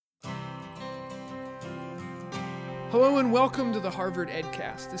Hello and welcome to the Harvard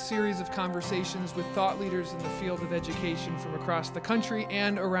EdCast, a series of conversations with thought leaders in the field of education from across the country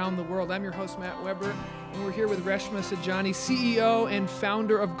and around the world. I'm your host, Matt Weber, and we're here with Reshma Saujani, CEO and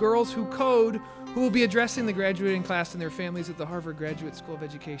founder of Girls Who Code, who will be addressing the graduating class and their families at the Harvard Graduate School of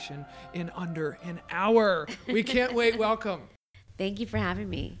Education in under an hour. We can't wait. Welcome. Thank you for having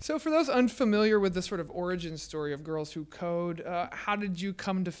me. So for those unfamiliar with the sort of origin story of Girls Who Code, how did you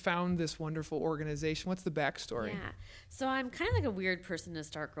come to found this wonderful organization? What's the backstory? Yeah, so I'm kind of like a weird person to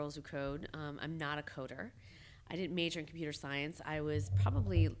start Girls Who Code. I'm not a coder. I didn't major in computer science. I was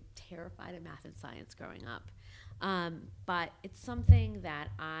probably terrified of math and science growing up. But it's something that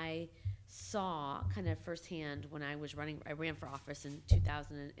I saw kind of firsthand when I ran for office in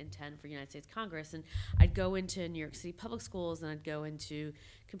 2010 for United States Congress, and I'd go into New York City public schools and I'd go into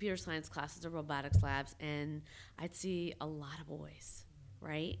computer science classes or robotics labs, and I'd see a lot of boys,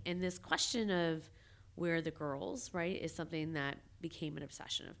 right? And this question of where are the girls, right, is something that became an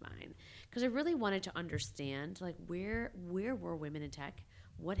obsession of mine, because I really wanted to understand, like, where were women in tech,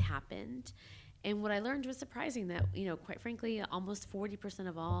 what happened. And what I learned was surprising, that, you know, quite frankly, almost 40%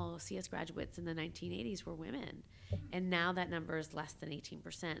 of all CS graduates in the 1980s were women. And now that number is less than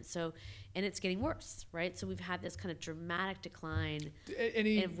 18%. So, and it's getting worse, right? So we've had this kind of dramatic decline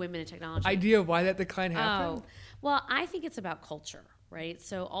of women in technology. Idea of why that decline happened? Oh, well, I think it's about culture, right?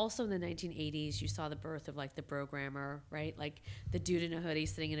 So also in the 1980s, you saw the birth of, like, the programmer, right? Like the dude in a hoodie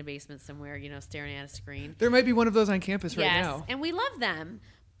sitting in a basement somewhere, you know, staring at a screen. There might be one of those on campus right now. Yes, and we love them.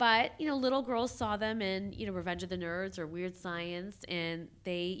 But, you know, little girls saw them in, you know, Revenge of the Nerds or Weird Science, and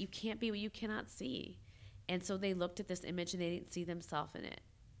you can't be what you cannot see. And so they looked at this image and they didn't see themselves in it.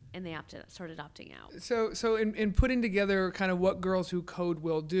 And they started opting out. So in putting together kind of what Girls Who Code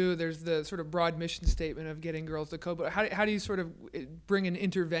will do, there's the sort of broad mission statement of getting girls to code. But how do you sort of bring an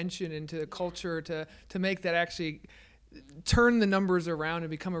intervention into the culture to make that actually turn the numbers around and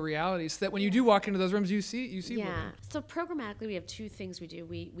become a reality, so that when you do walk into those rooms, you see yeah women? So programmatically, we have two things we do.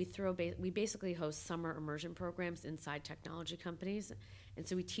 We basically host summer immersion programs inside technology companies, and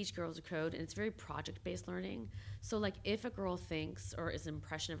so we teach girls to code, and it's very project-based learning. So, like, if a girl thinks, or is an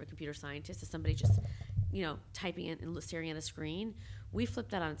impression of a computer scientist as somebody just, you know, typing in and staring at a screen, we flip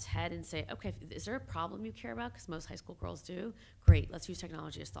that on its head and say, okay, is there a problem you care about? Because most high school girls do. Great, let's use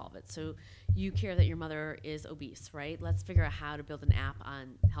technology to solve it. So you care that your mother is obese, right? Let's figure out how to build an app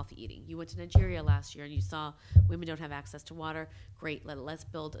on healthy eating. You went to Nigeria last year and you saw women don't have access to water. Great, let's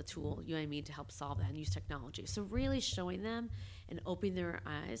build a tool, you know what I mean, to help solve that and use technology. So really showing them and opening their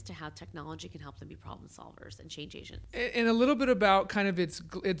eyes to how technology can help them be problem solvers and change agents. And a little bit about kind of its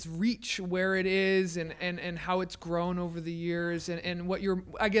reach, where it is, and how it's grown over the years, and what you're,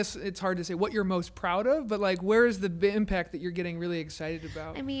 I guess it's hard to say what you're most proud of, but, like, where is the impact that you're getting really excited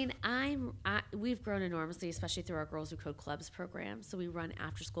about? I mean, we've grown enormously, especially through our Girls Who Code Clubs program. So we run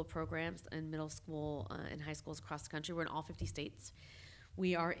after-school programs in middle school and high schools across the country. We're in all 50 states.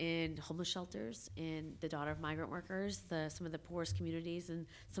 We are in homeless shelters, in the daughter of migrant workers, some of the poorest communities, and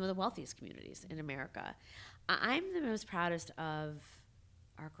some of the wealthiest communities in America. I'm the most proudest of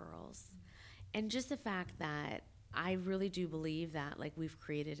our girls. And just the fact that I really do believe that, like, we've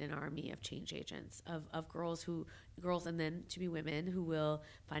created an army of change agents, of girls and then to be women who will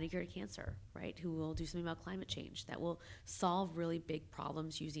find a cure to cancer, right? Who will do something about climate change, that will solve really big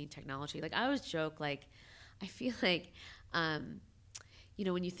problems using technology. Like, I always joke, like, I feel like, you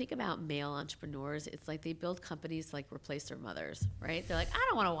know, when you think about male entrepreneurs, it's like they build companies to, like, replace their mothers, right? They're like, I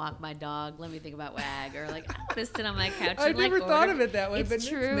don't want to walk my dog. Let me think about WAG. Or, like, I don't want to sit on my couch I and, never like, thought of it that way, it's but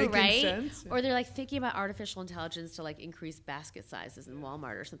true, it's making right? sense. Or they're, like, thinking about artificial intelligence to, like, increase basket sizes in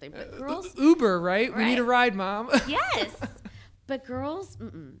Walmart or something. But girls, Uber, right? We need a ride, Mom. Yes. But girls,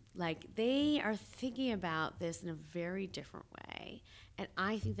 like, they are thinking about this in a very different way. And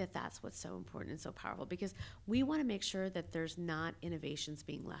I think that that's what's so important and so powerful, because we want to make sure that there's not innovations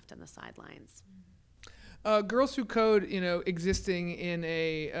being left on the sidelines. Girls Who Code, you know, existing in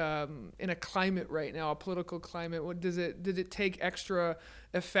a climate right now, a political climate. What did it take extra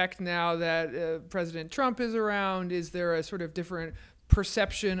effect now that President Trump is around? Is there a sort of different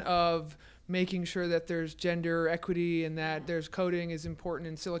perception of making sure that there's gender equity and that there's coding is important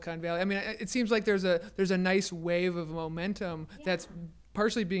in Silicon Valley? I mean, it seems like there's a nice wave of momentum that's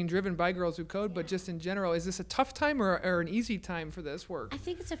partially being driven by Girls Who Code, but just in general, is this a tough time or an easy time for this work? I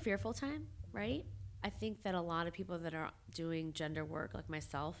think it's a fearful time, right? I think that a lot of people that are doing gender work, like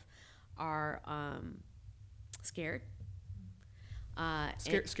myself, are scared.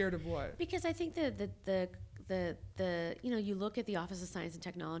 Scared of what? Because I think the you know, you look at the Office of Science and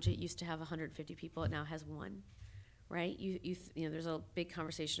Technology, it used to have 150 people, it now has one, right? There's a big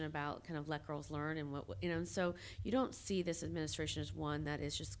conversation about kind of let girls learn and and so you don't see this administration as one that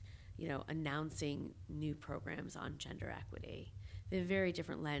is just, announcing new programs on gender equity. They have a very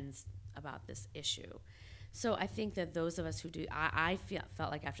different lens about this issue. So I think that those of us who do, I felt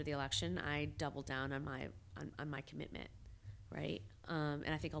like after the election, I doubled down on my commitment, right? And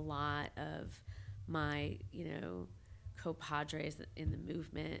I think a lot of my, co-padres in the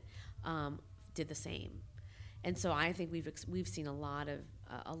movement did the same. And so I think we've seen a lot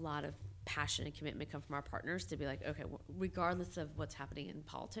of passion and commitment come from our partners to be like, okay, regardless of what's happening in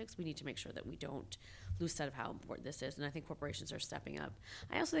politics, we need to make sure that we don't lose sight of how important this is. And I think corporations are stepping up.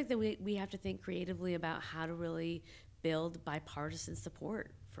 I also think that we have to think creatively about how to really build bipartisan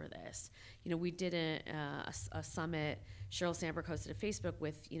support for this. We did a summit. Sheryl Sandberg hosted a Facebook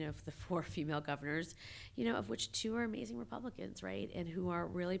with, the 4 female governors, of which 2 are amazing Republicans, right? And who are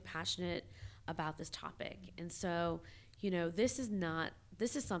really passionate about this topic. And so,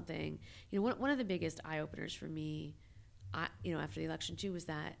 this is something, one of the biggest eye-openers for me, after the election too, was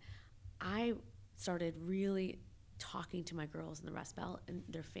that I started really talking to my girls in the Rust Belt and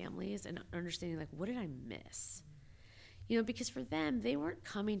their families and understanding, like, what did I miss? Because for them, they weren't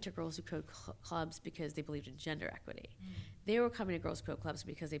coming to Girls Who Code clubs because they believed in gender equity. They were coming to Girls Who Code clubs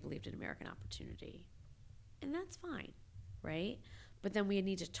because they believed in American opportunity. And that's fine, right? But then we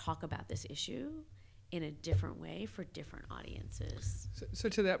need to talk about this issue in a different way for different audiences. So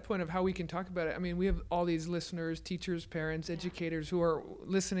to that point of how we can talk about it, I mean, we have all these listeners, teachers, parents, educators who are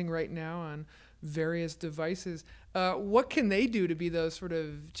listening right now on various devices. What can they do to be those sort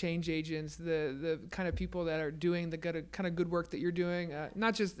of change agents, the kind of people that are doing the kind of good work that you're doing?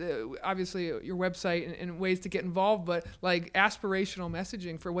 Not just obviously your website and ways to get involved, but like aspirational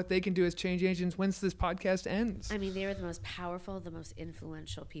messaging for what they can do as change agents once this podcast ends. I mean, they are the most powerful, the most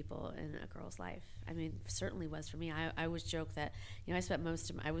influential people in a girl's life. I mean, certainly was for me. I always joke that, I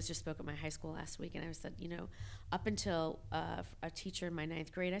just spoke at my high school last week, and I said, up until a teacher in my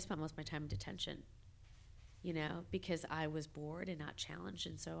 9th grade, I spent most of my time in detention. Because I was bored and not challenged,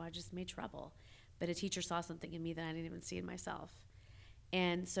 and so I just made trouble. But a teacher saw something in me that I didn't even see in myself.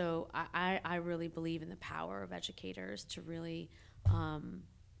 And so I really believe in the power of educators to really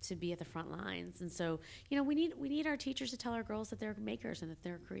to be at the front lines. And so, we need our teachers to tell our girls that they're makers and that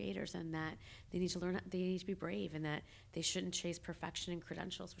they're creators and that they need to learn, they need to be brave, and that they shouldn't chase perfection and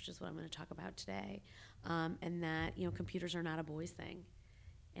credentials, which is what I'm going to talk about today. And that, computers are not a boys thing,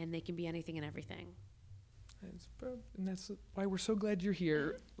 and they can be anything and everything. And that's why we're so glad you're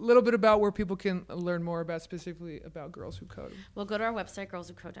here. A little bit about where people can learn more specifically about Girls Who Code. Well, go to our website,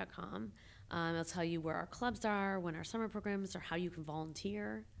 girlswhocode.com. It'll tell you where our clubs are, when our summer programs are, how you can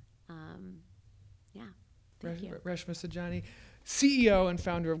volunteer. Thank you. Reshma Saujani, CEO and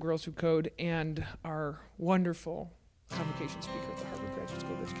founder of Girls Who Code, and our wonderful convocation speaker at the Harvard Graduate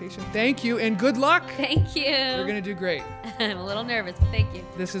School of Education. Thank you, and good luck. Thank you. You're going to do great. I'm a little nervous, but thank you.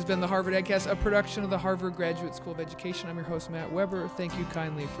 This has been the Harvard EdCast, a production of the Harvard Graduate School of Education. I'm your host, Matt Weber. Thank you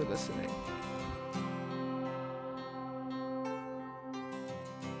kindly for listening.